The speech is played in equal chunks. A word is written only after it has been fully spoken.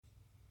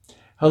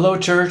Hello,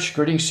 church.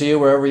 Greetings to you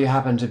wherever you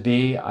happen to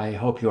be. I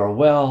hope you are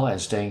well and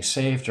staying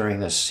safe during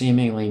this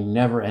seemingly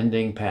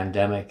never-ending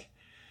pandemic.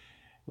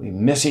 We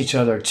miss each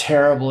other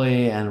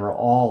terribly, and we're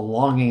all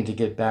longing to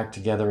get back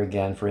together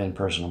again for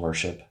in-person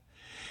worship.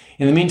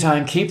 In the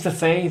meantime, keep the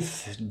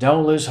faith.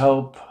 Don't lose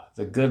hope.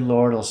 The good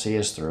Lord will see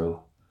us through.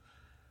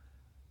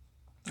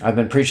 I've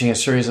been preaching a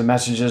series of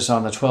messages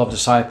on the 12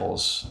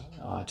 disciples.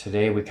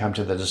 Today we come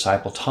to the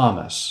disciple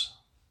Thomas.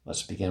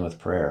 Let's begin with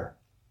prayer.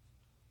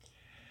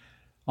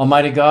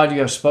 Almighty God, you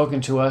have spoken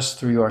to us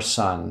through your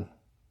Son.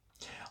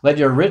 Let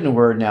your written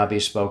word now be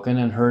spoken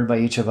and heard by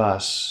each of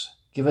us.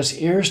 Give us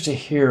ears to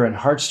hear and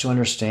hearts to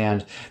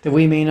understand, that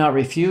we may not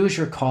refuse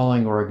your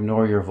calling or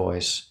ignore your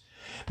voice.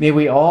 May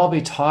we all be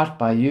taught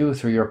by you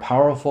through your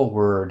powerful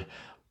word.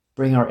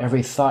 Bring our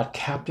every thought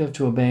captive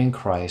to obeying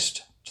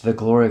Christ, to the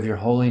glory of your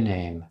holy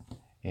name.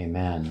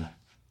 Amen.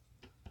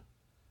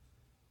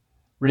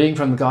 Reading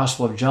from the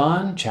Gospel of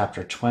John,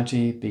 chapter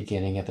 20,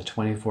 beginning at the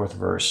 24th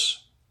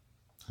verse.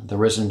 The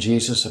risen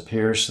Jesus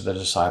appears to the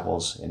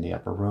disciples in the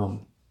upper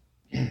room.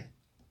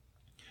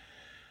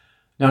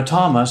 Now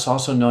Thomas,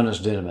 also known as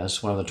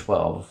Didymus, one of the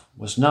 12,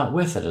 was not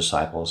with the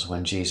disciples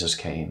when Jesus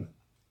came.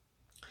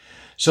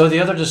 So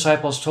the other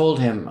disciples told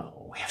him,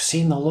 "We have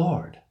seen the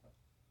Lord."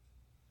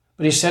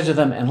 But he said to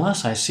them,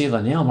 "Unless I see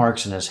the nail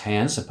marks in his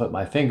hands, and put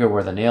my finger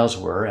where the nails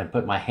were, and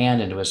put my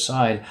hand into his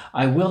side,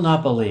 I will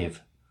not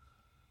believe."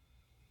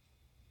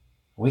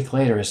 A week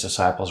later, his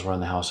disciples were in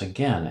the house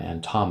again,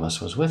 and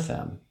Thomas was with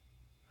them.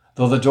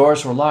 Though the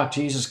doors were locked,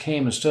 Jesus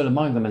came and stood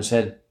among them and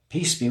said,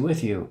 "Peace be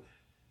with you."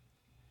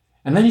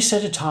 And then he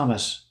said to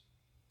Thomas,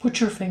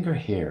 "Put your finger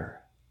here.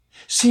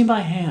 See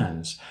my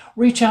hands.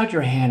 Reach out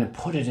your hand and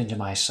put it into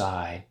my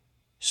side.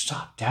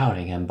 Stop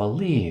doubting and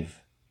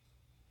believe."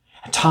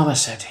 And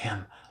Thomas said to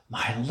him,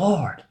 "My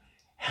Lord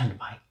and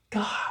my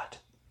God."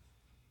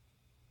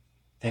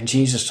 Then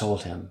Jesus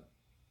told him,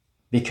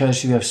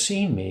 "Because you have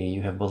seen me,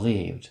 you have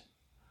believed.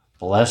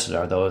 Blessed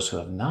are those who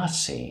have not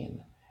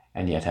seen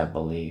and yet have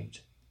believed."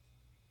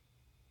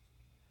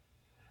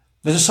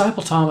 The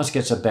disciple Thomas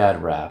gets a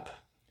bad rap.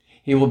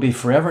 He will be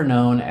forever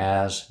known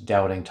as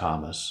Doubting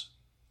Thomas.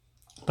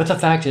 But the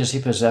fact is, he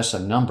possessed a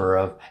number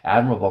of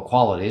admirable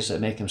qualities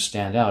that make him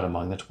stand out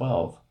among the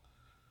 12.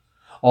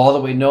 All that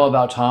we know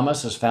about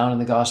Thomas is found in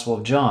the Gospel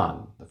of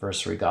John. The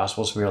first 3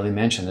 Gospels merely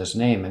mention his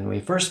name, and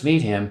we first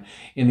meet him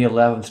in the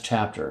 11th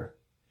chapter.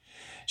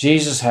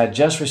 Jesus had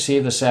just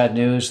received the sad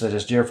news that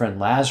his dear friend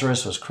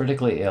Lazarus was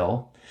critically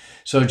ill,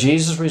 so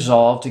Jesus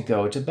resolved to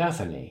go to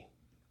Bethany.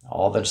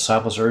 All the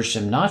disciples urged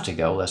him not to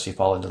go, lest he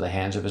fall into the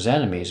hands of his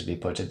enemies and be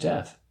put to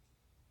death.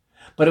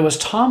 But it was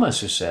Thomas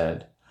who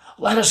said,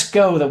 "Let us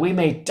go, that we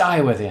may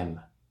die with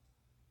him."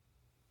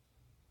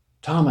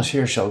 Thomas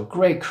here showed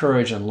great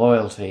courage and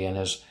loyalty, and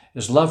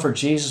his love for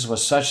Jesus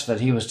was such that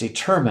he was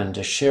determined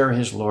to share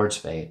his Lord's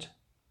fate.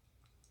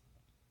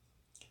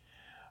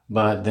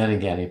 But then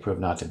again, he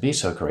proved not to be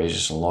so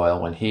courageous and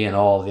loyal when he and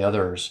all the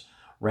others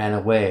ran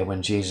away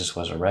when Jesus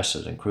was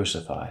arrested and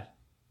crucified.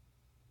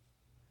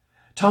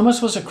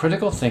 Thomas was a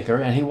critical thinker,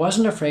 and he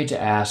wasn't afraid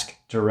to ask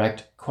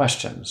direct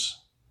questions.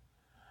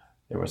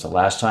 There was the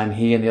last time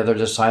he and the other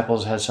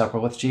disciples had supper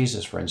with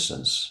Jesus, for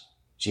instance.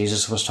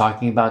 Jesus was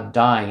talking about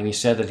dying, and he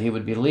said that he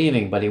would be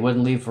leaving, but he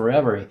wouldn't leave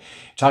forever. He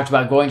talked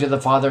about going to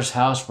the Father's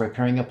house,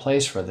 preparing a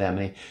place for them,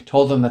 and he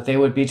told them that they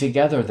would be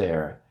together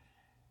there.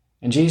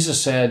 And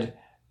Jesus said,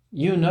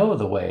 "You know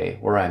the way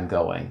where I'm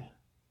going."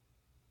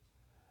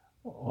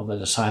 Well, the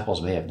disciples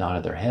may have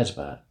nodded their heads,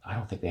 but I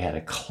don't think they had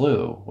a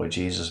clue what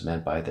Jesus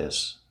meant by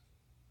this.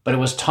 But it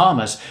was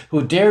Thomas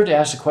who dared to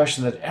ask a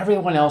question that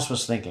everyone else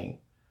was thinking.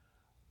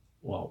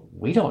 "Well,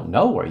 we don't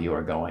know where you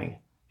are going.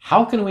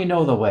 How can we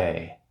know the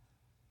way?"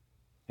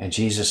 And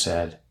Jesus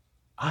said,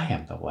 "I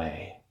am the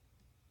way."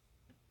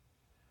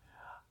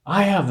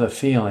 I have the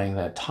feeling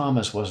that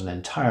Thomas wasn't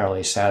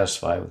entirely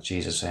satisfied with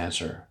Jesus'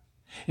 answer.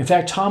 In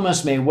fact,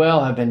 Thomas may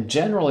well have been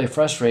generally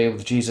frustrated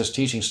with Jesus'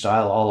 teaching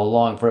style all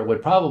along, for it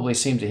would probably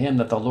seem to him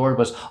that the Lord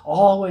was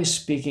always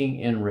speaking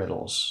in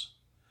riddles.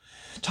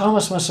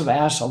 Thomas must have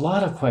asked a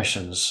lot of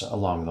questions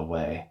along the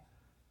way.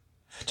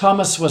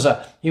 Thomas was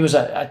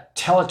a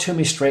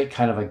tell-it-to-me-straight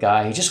kind of a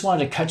guy. He just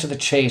wanted to cut to the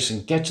chase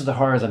and get to the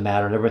heart of the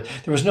matter.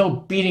 There was no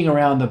beating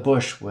around the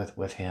bush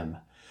with him.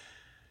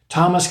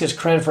 Thomas gets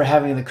credit for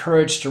having the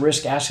courage to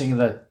risk asking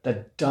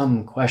the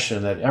dumb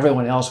question that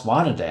everyone else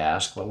wanted to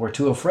ask, but were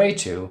too afraid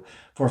to,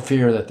 for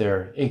fear that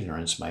their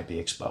ignorance might be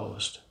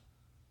exposed.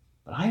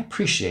 But I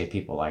appreciate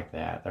people like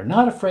that. They're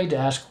not afraid to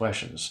ask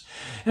questions,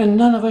 and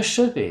none of us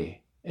should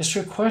be. It's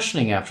through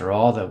questioning, after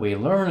all, that we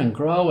learn and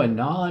grow in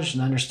knowledge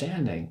and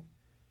understanding.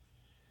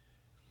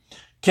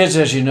 Kids,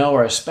 as you know,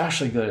 are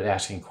especially good at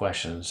asking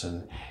questions,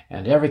 and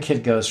every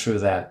kid goes through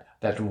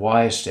that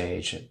why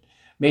stage. It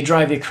may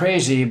drive you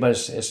crazy,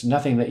 but it's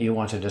nothing that you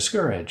want to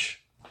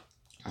discourage.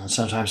 And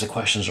sometimes the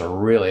questions are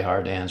really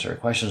hard to answer.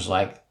 Questions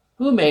like,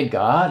 who made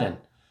God? And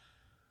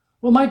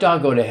will my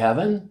dog go to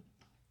heaven?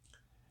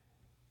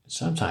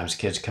 Sometimes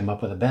kids come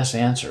up with the best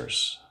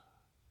answers.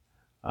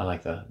 I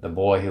like the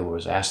boy who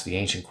was asked the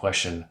ancient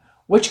question,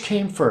 Which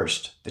came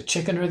first, the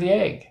chicken or the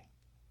egg?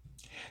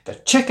 The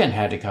chicken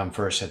had to come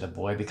first, said the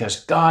boy,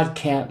 because God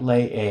can't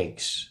lay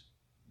eggs.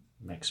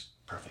 Makes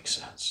perfect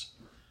sense.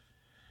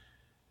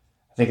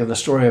 I think of the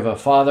story of a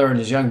father and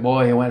his young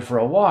boy who went for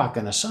a walk,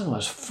 and the son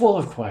was full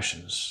of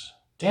questions.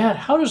 Dad,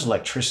 how does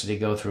electricity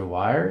go through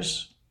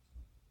wires?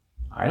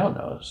 I don't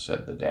know,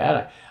 said the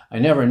dad. I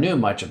never knew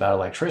much about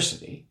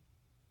electricity.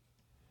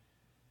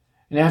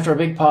 And after a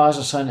big pause,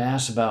 the son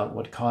asked about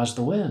what caused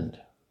the wind.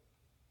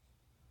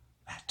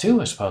 That too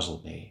has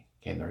puzzled me,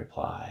 came the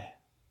reply.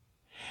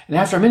 And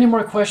after many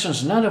more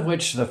questions, none of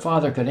which the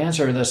father could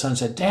answer, the son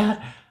said,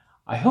 Dad,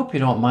 I hope you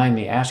don't mind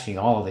me asking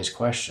all of these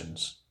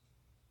questions.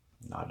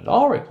 Not at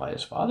all, replied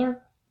his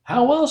father.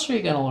 How else are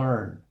you going to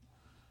learn?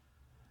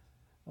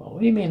 Well,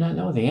 we may not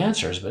know the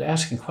answers, but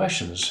asking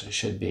questions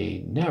should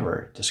be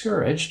never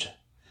discouraged.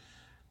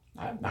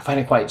 I find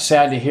it quite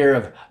sad to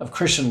hear of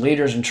Christian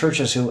leaders and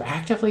churches who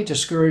actively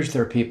discourage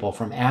their people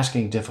from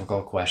asking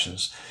difficult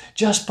questions.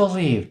 Just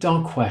believe,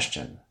 don't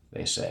question,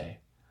 they say.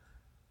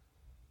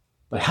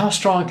 But how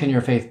strong can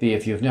your faith be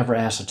if you've never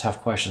asked the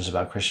tough questions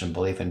about Christian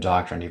belief and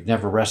doctrine, you've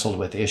never wrestled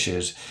with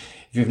issues,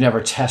 if you've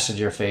never tested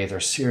your faith or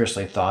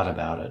seriously thought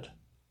about it?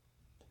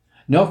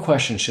 No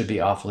question should be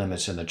off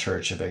limits in the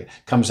church if it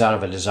comes out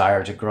of a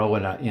desire to grow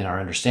in our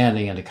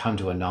understanding and to come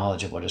to a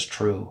knowledge of what is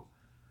true.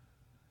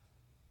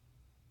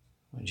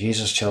 When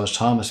Jesus chose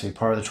Thomas to be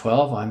part of the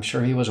 12, I'm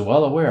sure he was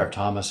well aware of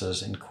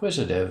Thomas's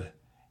inquisitive,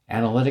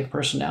 analytic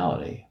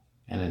personality,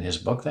 and in his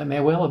book that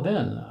may well have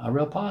been a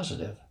real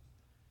positive.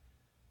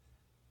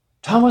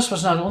 Thomas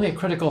was not only a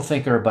critical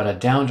thinker, but a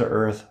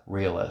down-to-earth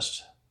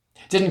realist.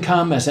 It didn't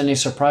come as any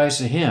surprise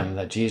to him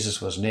that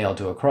Jesus was nailed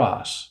to a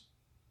cross.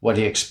 What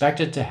he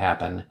expected to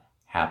happen,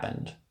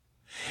 happened.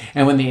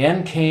 And when the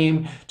end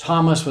came,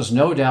 Thomas was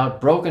no doubt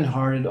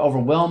broken-hearted,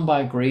 overwhelmed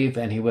by grief,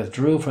 and he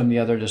withdrew from the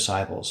other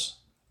disciples.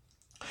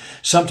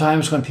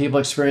 Sometimes when people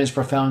experience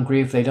profound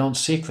grief, they don't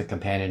seek the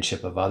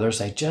companionship of others.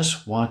 They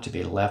just want to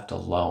be left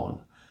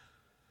alone.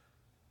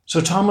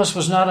 So Thomas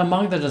was not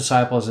among the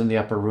disciples in the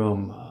upper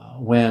room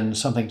when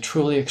something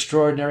truly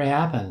extraordinary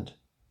happened.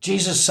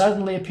 Jesus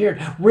suddenly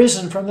appeared,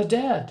 risen from the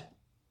dead.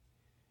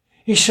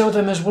 He showed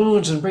them his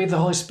wounds and breathed the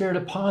Holy Spirit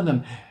upon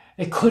them.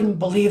 They couldn't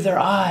believe their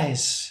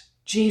eyes.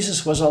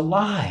 Jesus was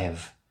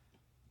alive.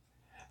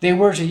 They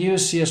were, to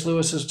use C.S.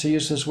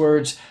 Lewis's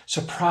words,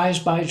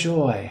 surprised by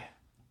joy.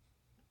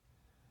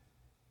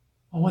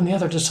 When the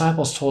other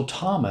disciples told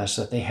Thomas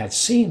that they had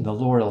seen the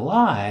Lord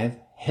alive,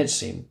 it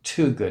seemed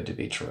too good to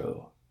be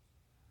true.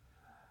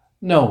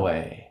 No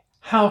way.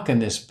 How can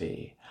this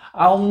be?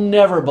 I'll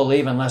never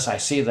believe unless I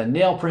see the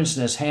nail prints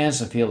in his hands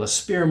and feel the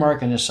spear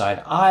mark in his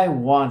side. I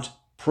want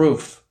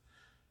proof.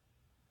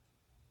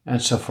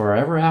 And so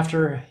forever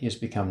after, he has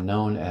become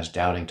known as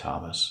Doubting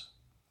Thomas.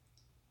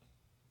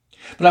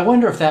 But I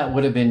wonder if that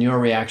would have been your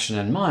reaction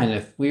and mine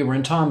if we were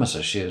in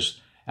Thomas's shoes.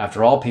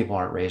 After all, people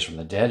aren't raised from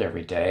the dead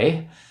every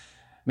day.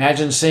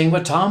 Imagine seeing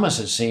what Thomas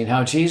had seen,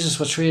 how Jesus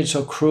was treated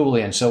so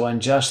cruelly and so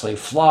unjustly,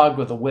 flogged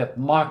with a whip,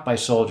 mocked by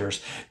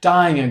soldiers,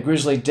 dying a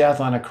grisly death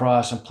on a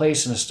cross, and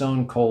placed in a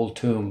stone-cold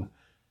tomb.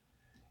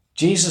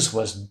 Jesus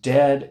was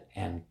dead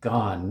and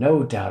gone,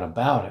 no doubt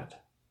about it.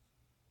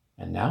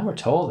 And now we're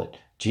told that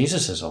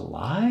Jesus is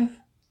alive?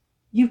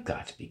 You've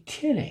got to be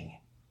kidding.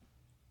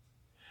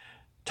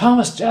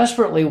 Thomas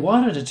desperately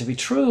wanted it to be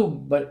true,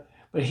 but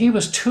he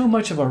was too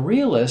much of a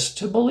realist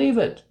to believe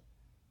it.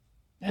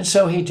 And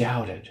so he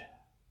doubted.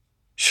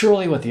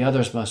 Surely what the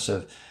others must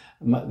have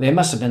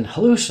been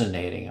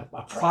hallucinating,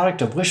 a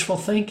product of wishful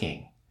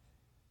thinking.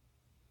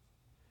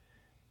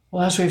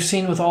 Well, as we've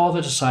seen with all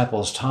the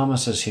disciples,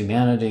 Thomas's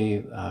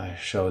humanity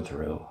showed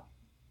through.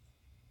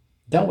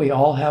 Don't we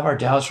all have our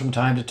doubts from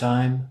time to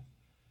time?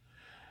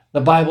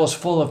 The Bible is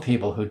full of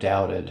people who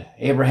doubted.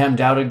 Abraham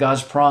doubted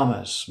God's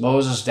promise.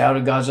 Moses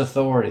doubted God's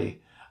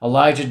authority.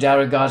 Elijah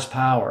doubted God's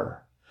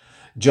power.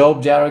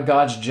 Job doubted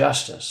God's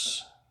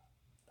justice.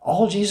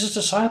 All Jesus'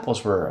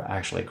 disciples were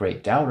actually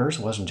great doubters.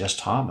 It wasn't just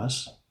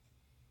Thomas.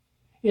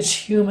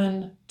 It's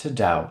human to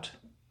doubt.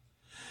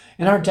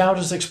 And our doubt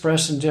is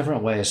expressed in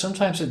different ways.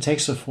 Sometimes it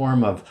takes the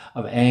form of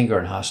anger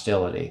and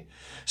hostility.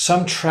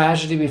 Some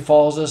tragedy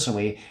befalls us and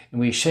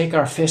we shake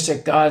our fist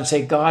at God and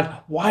say, God,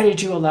 why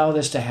did you allow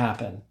this to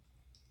happen?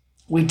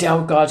 We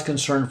doubt God's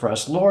concern for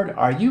us. Lord,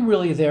 are you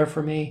really there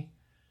for me?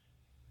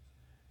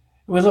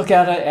 We look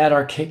at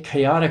our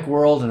chaotic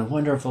world and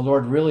wonder if the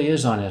Lord really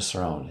is on his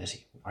throne.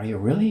 Are you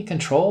really in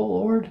control,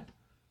 Lord?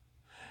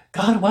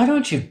 God, why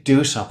don't you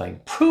do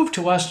something? Prove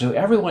to us and to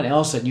everyone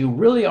else that you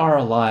really are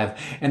alive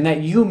and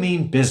that you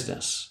mean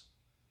business.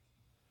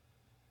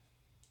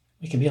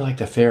 We can be like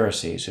the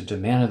Pharisees who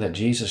demanded that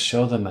Jesus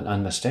show them an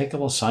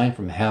unmistakable sign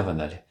from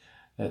heaven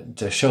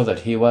to show that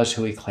he was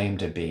who he claimed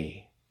to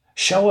be.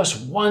 Show us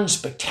one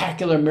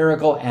spectacular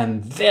miracle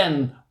and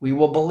then we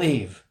will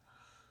believe.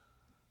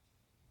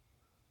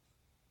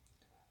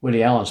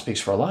 Woody Allen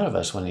speaks for a lot of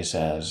us when he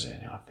says,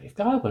 if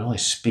God would only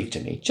speak to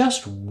me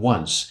just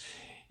once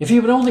If he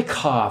would only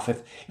cough,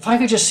 if I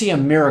could just see a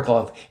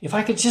miracle, if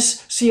I could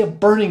just see a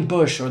burning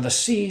bush or the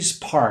seas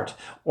part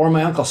or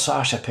my Uncle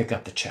Sasha pick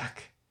up the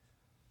check.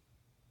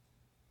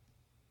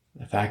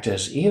 The fact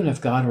is, even if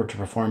God were to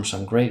perform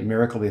some great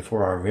miracle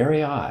before our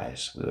very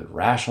eyes, we would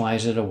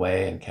rationalize it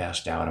away and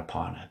cast doubt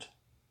upon it.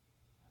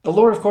 The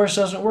Lord, of course,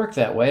 doesn't work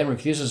that way and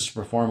refuses to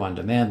perform on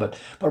demand,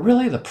 but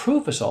really the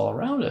proof is all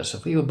around us.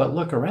 If we would but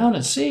look around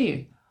and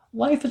see,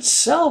 life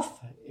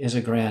itself is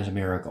a grand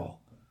miracle.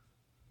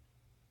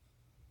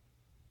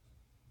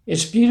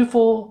 It's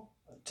beautiful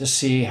to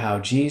see how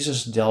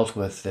Jesus dealt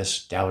with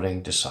this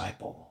doubting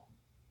disciple.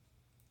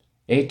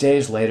 8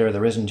 days later,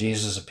 the risen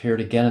Jesus appeared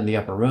again in the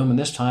upper room, and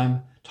this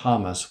time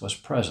Thomas was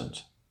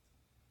present.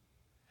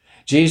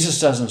 Jesus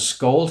doesn't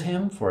scold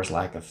him for his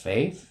lack of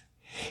faith.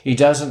 He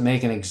doesn't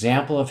make an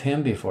example of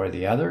him before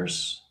the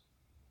others,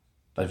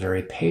 but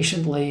very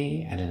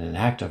patiently and in an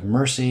act of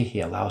mercy,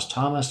 he allows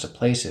Thomas to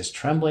place his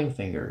trembling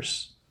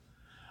fingers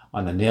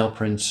on the nail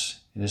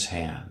prints in his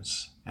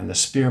hands and the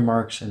spear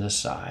marks in his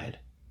side.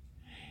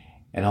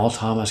 And all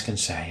Thomas can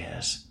say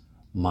is,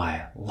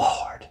 "My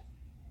Lord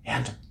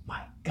and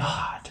my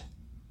God."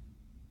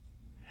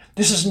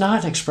 This is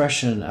not an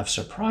expression of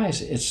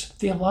surprise, it's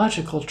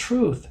theological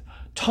truth.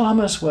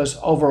 Thomas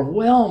was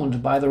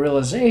overwhelmed by the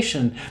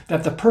realization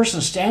that the person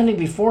standing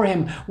before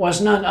him was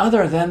none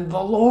other than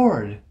the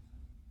Lord.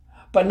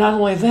 But not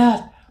only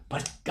that,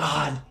 but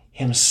God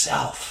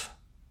himself.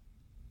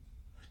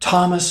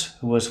 Thomas,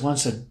 who was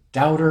once a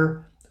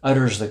doubter,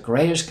 utters the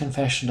greatest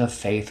confession of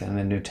faith in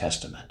the New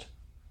Testament.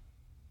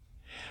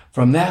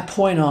 From that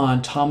point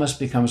on, Thomas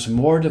becomes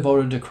more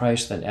devoted to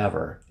Christ than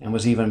ever and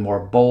was even more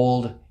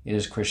bold in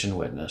his Christian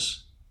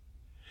witness.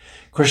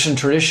 Christian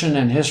tradition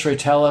and history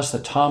tell us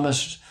that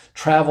Thomas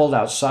traveled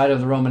outside of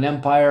the Roman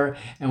Empire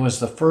and was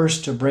the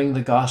first to bring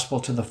the gospel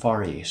to the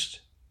Far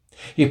East.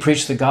 He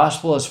preached the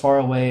gospel as far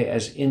away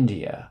as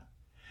India.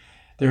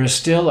 There is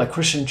still a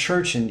Christian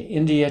church in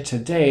India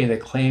today that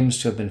claims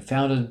to have been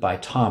founded by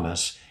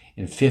Thomas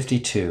in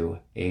 52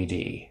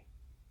 AD.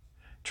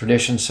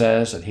 Tradition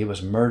says that he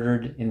was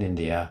murdered in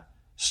India,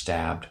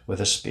 stabbed with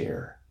a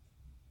spear.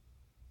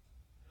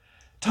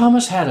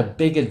 Thomas had a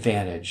big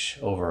advantage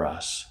over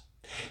us.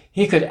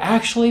 He could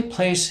actually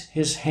place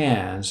his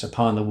hands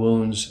upon the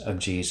wounds of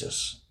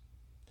Jesus.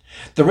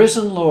 The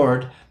risen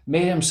Lord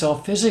made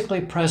himself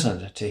physically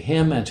present to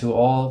him and to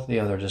all the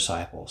other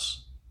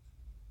disciples.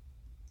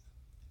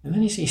 And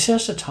then he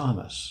says to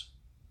Thomas,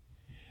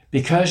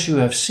 "Because you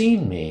have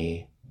seen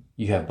me,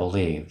 you have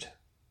believed.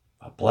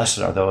 But blessed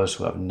are those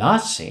who have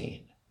not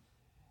seen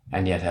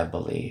and yet have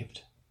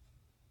believed."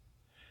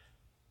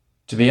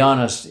 To be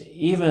honest,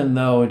 even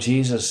though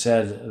Jesus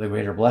said the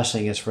greater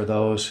blessing is for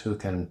those who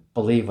can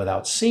believe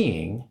without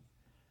seeing,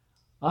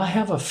 I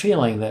have a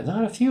feeling that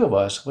not a few of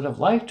us would have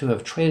liked to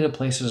have traded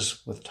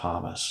places with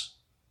Thomas.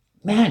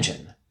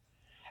 Imagine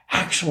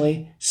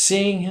actually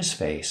seeing his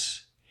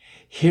face,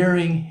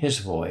 hearing his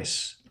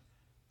voice,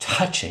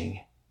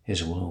 touching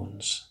his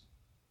wounds.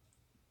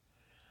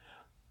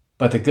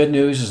 But the good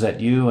news is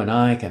that you and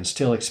I can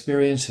still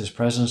experience his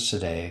presence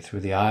today through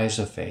the eyes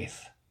of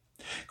faith.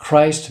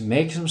 Christ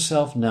makes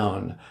himself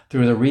known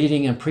through the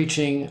reading and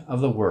preaching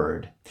of the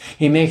word.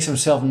 He makes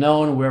himself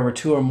known wherever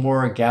two or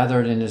more are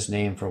gathered in his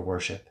name for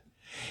worship.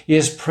 He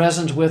is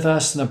present with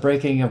us in the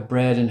breaking of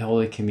bread in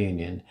Holy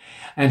Communion,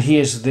 and he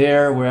is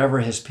there wherever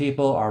his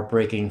people are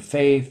breaking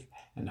faith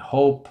and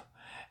hope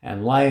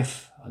and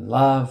life and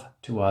love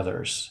to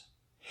others.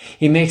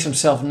 He makes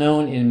himself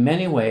known in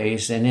many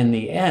ways, and in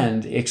the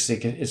end, it's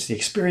the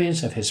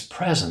experience of his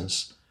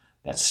presence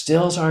that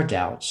stills our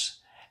doubts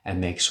and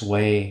makes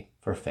way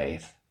for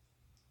faith.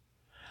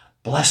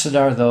 Blessed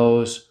are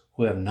those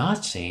who have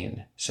not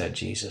seen, said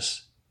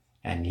Jesus,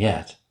 and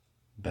yet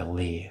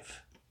believe.